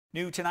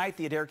New tonight,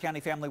 the Adair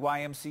County Family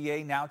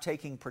YMCA now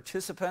taking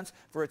participants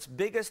for its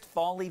biggest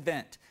fall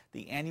event.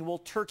 The annual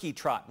Turkey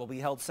Trot will be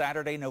held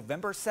Saturday,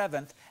 November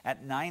 7th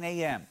at 9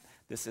 a.m.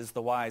 This is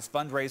the Y's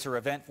fundraiser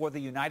event for the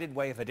United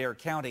Way of Adair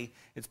County.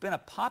 It's been a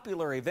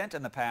popular event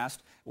in the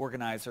past.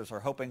 Organizers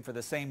are hoping for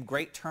the same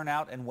great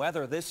turnout and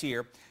weather this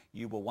year.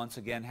 You will once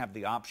again have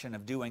the option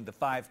of doing the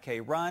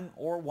 5K run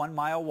or 1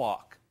 mile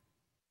walk.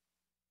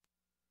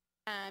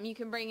 You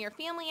can bring your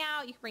family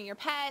out, you can bring your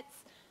pets,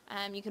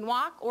 you can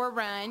walk or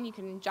run, you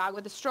can jog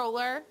with a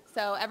stroller,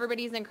 so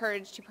everybody's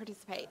encouraged to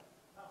participate.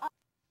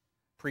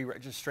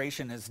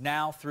 Pre-registration is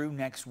now through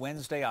next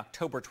Wednesday,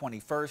 October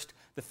 21st.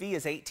 The fee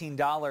is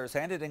 $18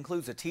 and it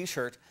includes a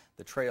t-shirt.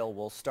 The trail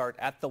will start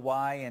at the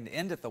Y and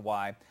end at the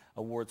Y.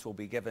 Awards will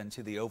be given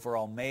to the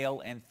overall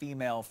male and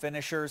female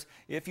finishers.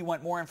 If you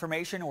want more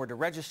information or to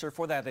register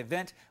for that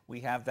event,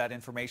 we have that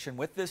information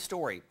with this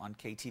story on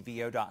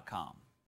KTVO.com.